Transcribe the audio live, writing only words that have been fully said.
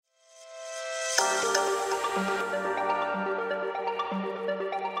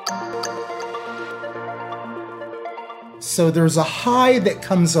So there's a high that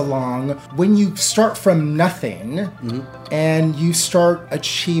comes along when you start from nothing and you start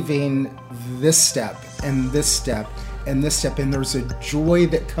achieving this step and this step and this step, and there's a joy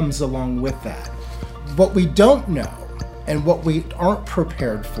that comes along with that. What we don't know and what we aren't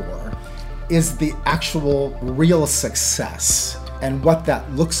prepared for is the actual real success and what that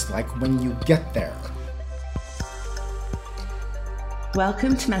looks like when you get there.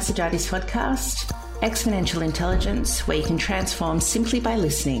 Welcome to Massajoti's podcast, Exponential Intelligence, where you can transform simply by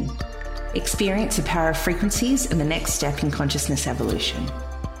listening. Experience the power of frequencies and the next step in consciousness evolution.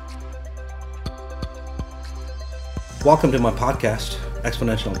 Welcome to my podcast,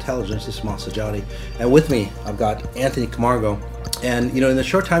 Exponential Intelligence. This is Masajati. And with me, I've got Anthony Camargo. And, in the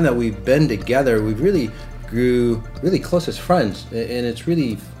short time that we've been together, we've really grew really close as friends. And it's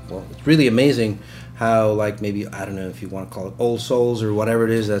really amazing how, maybe, I don't know if you want to call it old souls or whatever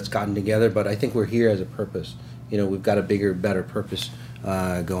it is that's gotten together, but I think we're here as a purpose. We've got a bigger, better purpose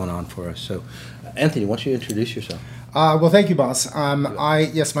going on for us. So, Anthony, why don't you introduce yourself? Well, thank you, Moss. My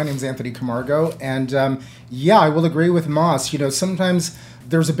name is Anthony Camargo, and I will agree with Moss. Sometimes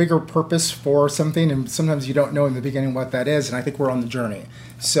there's a bigger purpose for something, and sometimes you don't know in the beginning what that is, and I think we're on the journey.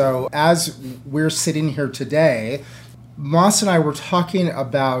 So as we're sitting here today, Moss and I were talking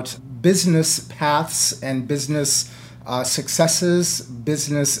about business paths and business successes,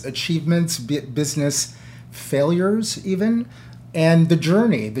 business achievements, business failures even, and the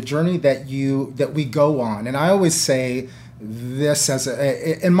journey that we go on. And I always say this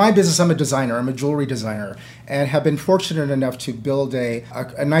in my business, I'm a designer, I'm a jewelry designer, and have been fortunate enough to build a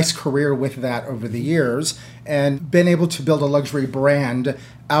nice career with that over the years and been able to build a luxury brand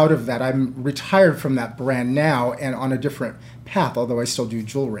out of that. I'm retired from that brand now and on a different path, although I still do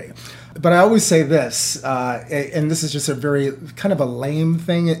jewelry. But I always say this, and this is just a very kind of a lame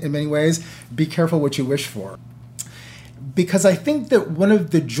thing in many ways, be careful what you wish for. Because I think that one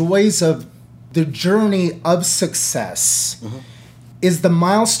of the joys of the journey of success is the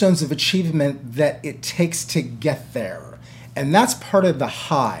milestones of achievement that it takes to get there. And that's part of the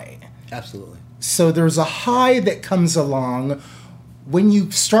high. Absolutely. So there's a high that comes along when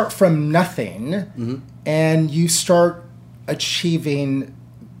you start from nothing and you start achieving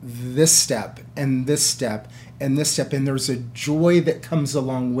this step and this step and this step, and there's a joy that comes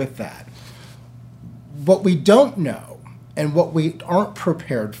along with that. What we don't know and what we aren't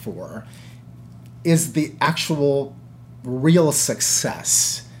prepared for is the actual real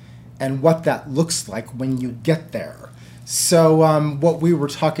success and what that looks like when you get there. So what we were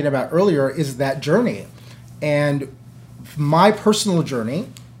talking about earlier is that journey. And my personal journey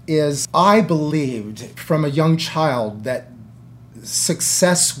is I believed from a young child that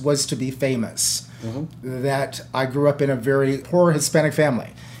success was to be famous, that I grew up in a very poor Hispanic family.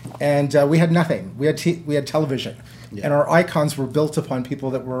 And we had nothing. We had television. Yeah. And our icons were built upon people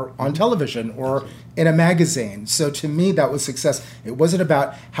that were on television or in a magazine. So to me, that was success. It wasn't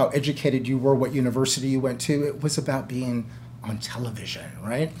about how educated you were, what university you went to. It was about being on television,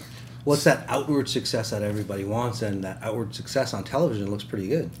 right? Well, it's that outward success that everybody wants, and that outward success on television looks pretty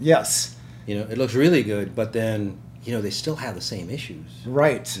good. Yes. It looks really good, but then, they still have the same issues.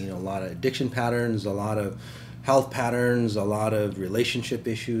 Right. A lot of addiction patterns, a lot of health patterns, a lot of relationship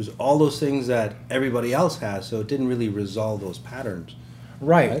issues, all those things that everybody else has. So it didn't really resolve those patterns.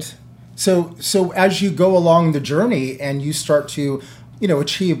 Right. So as you go along the journey and you start to,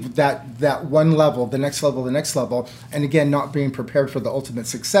 achieve that one level, the next level, and again, not being prepared for the ultimate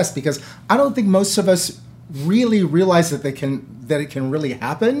success, because I don't think most of us really realize that it can really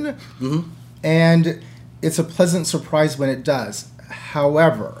happen. And it's a pleasant surprise when it does.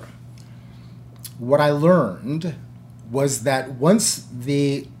 However, what I learned was that once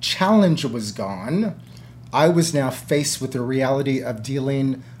the challenge was gone, I was now faced with the reality of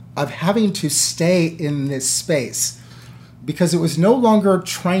having to stay in this space, because it was no longer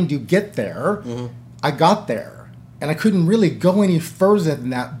trying to get there. I got there, and I couldn't really go any further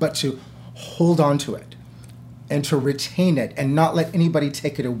than that, but to hold on to it and to retain it and not let anybody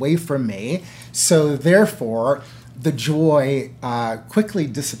take it away from me. So therefore, the joy quickly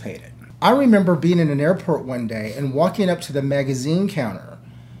dissipated. I remember being in an airport one day and walking up to the magazine counter,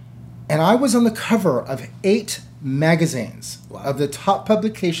 and I was on the cover of 8 magazines of the top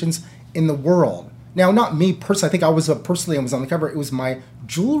publications in the world. Now, not me personally. I think I was on the cover. It was my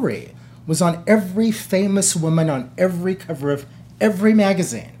jewelry was on every famous woman on every cover of every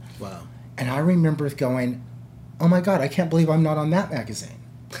magazine. Wow. And I remember going, oh my God, I can't believe I'm not on that magazine.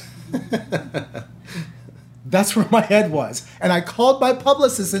 That's where my head was. And I called my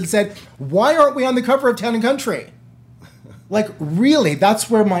publicist and said, why aren't we on the cover of Town and Country? Like, really, that's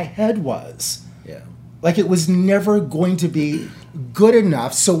where my head was. Yeah. Like, it was never going to be good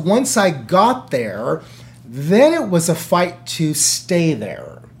enough. So once I got there, then it was a fight to stay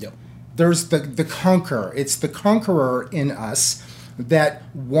there. Yep. There's the conqueror. It's the conqueror in us that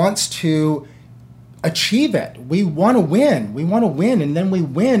wants to achieve it. We want to win. We want to win, and then we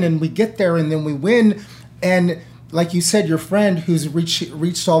win, and we get there, and then we win. And like you said, your friend who's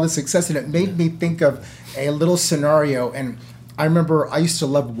reached all this success, and it made me think of a little scenario. And I remember I used to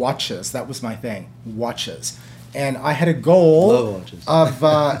love watches. That was my thing, watches. And I had a goal of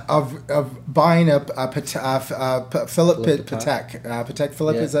buying a Philippe Patek. Patek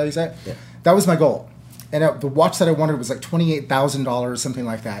Philippe, is that what you say? Yeah. That was my goal. And the watch that I wanted was like $28,000, something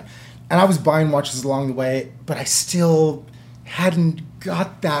like that. And I was buying watches along the way, but I still hadn't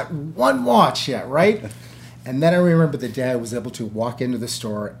got that one watch yet, right? And then I remember the day I was able to walk into the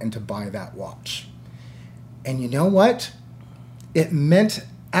store and to buy that watch. And you know what? It meant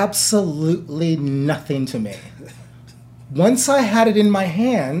absolutely nothing to me. Once I had it in my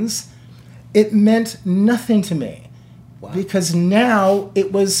hands, it meant nothing to me. Wow. Because now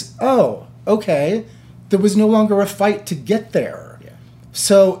it was, oh, okay, there was no longer a fight to get there. Yeah.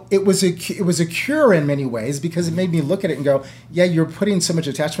 So it was a cure in many ways, because it made me look at it and go, yeah, you're putting so much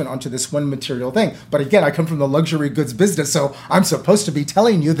attachment onto this one material thing. But again, I come from the luxury goods business, so I'm supposed to be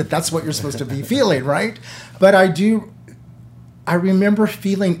telling you that that's what you're supposed to be feeling, right? But I remember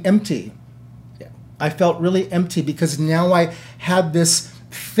feeling empty. Yeah. I felt really empty because now I had this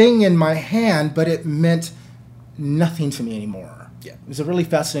thing in my hand, but it meant nothing to me anymore. Yeah. It was a really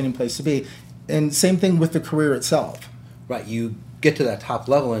fascinating place to be. And same thing with the career itself. Right. You get to that top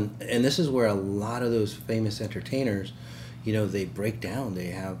level, and this is where a lot of those famous entertainers, they break down. They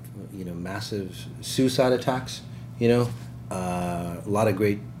have, massive suicide attacks, a lot of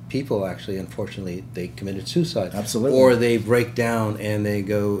great people actually, unfortunately, they committed suicide. Absolutely. Or they break down and they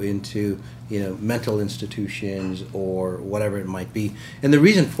go into, mental institutions or whatever it might be. And the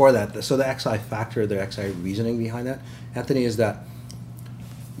reason for that, so the XI factor, the XI reasoning behind that, Anthony, is that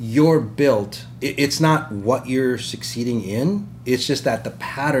you're built, it's not what you're succeeding in, it's just that the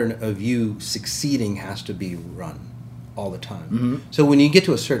pattern of you succeeding has to be run all the time. Mm-hmm. So when you get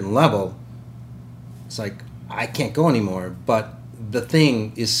to a certain level, it's like, I can't go anymore, but the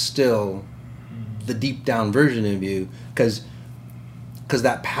thing is still the deep down version of you, because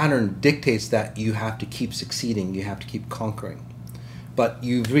that pattern dictates that you have to keep succeeding, you have to keep conquering. But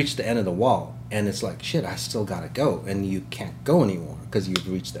you've reached the end of the wall, and it's like, shit, I still gotta go, and you can't go anymore because you've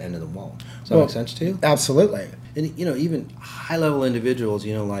reached the end of the wall. Does that make sense to you? Absolutely. And even high level individuals,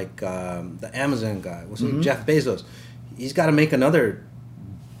 like the Amazon guy, Jeff Bezos, he's got to make another,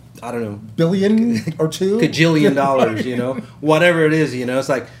 I don't know, billion or two, gajillion dollars, whatever it is, it's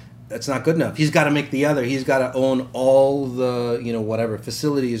like, that's not good enough. He's got to make the other. He's got to own all the, whatever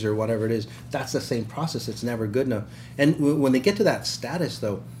facilities or whatever it is. That's the same process. It's never good enough. And when they get to that status,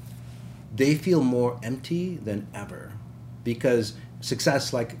 though, they feel more empty than ever, because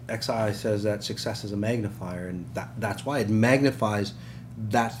success, like XI says, that success is a magnifier, and that's why it magnifies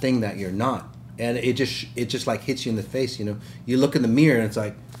that thing that you're not. And it just like hits you in the face. You look in the mirror and it's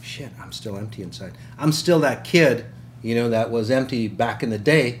like, shit, I'm still empty inside. I'm still that kid, that was empty back in the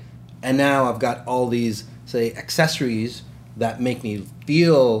day. And now I've got all these, say, accessories that make me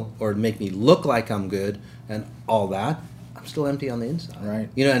feel or make me look like I'm good and all that. I'm still empty on the inside. Right.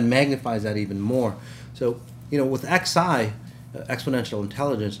 And magnifies that even more. So, with XI, exponential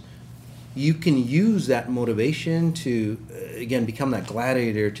intelligence, you can use that motivation to, again, become that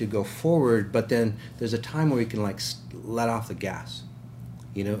gladiator to go forward, but then there's a time where you can, like, let off the gas,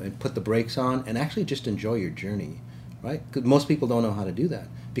 and put the brakes on and actually just enjoy your journey, right? Because most people don't know how to do that,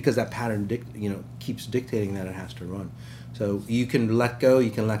 because that pattern, keeps dictating that it has to run. So you can let go,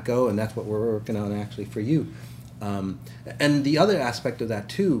 and that's what we're working on actually for you. And the other aspect of that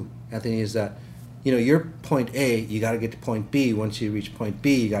too, Anthony, is that, you're point A, you got to get to point B. Once you reach point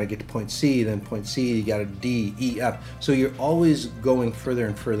B, you got to get to point C, then point C, you got to D, E, F. So you're always going further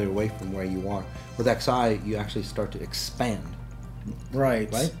and further away from where you are. With XI, you actually start to expand.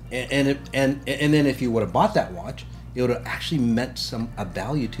 Right. Right? And then if you would have bought that watch, it would have actually meant a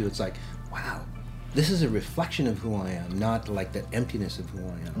value to it. It's like, wow, this is a reflection of who I am, not like that emptiness of who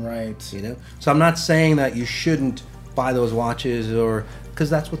I am. Right. So I'm not saying that you shouldn't buy those watches, or because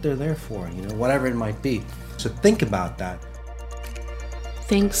that's what they're there for, whatever it might be. So think about that.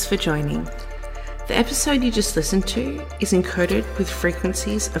 Thanks for joining. The episode you just listened to is encoded with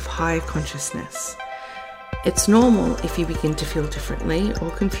frequencies of high consciousness. It's normal if you begin to feel differently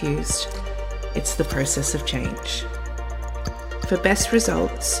or confused. it's the process of change. For best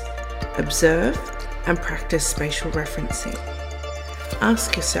results, observe and practice spatial referencing.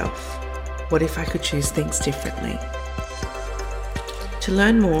 Ask yourself, what if I could choose things differently? To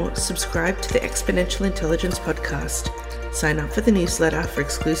learn more, subscribe to the Exponential Intelligence podcast, sign up for the newsletter for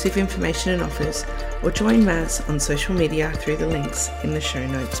exclusive information and offers, or join Maz on social media through the links in the show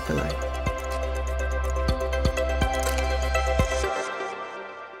notes below.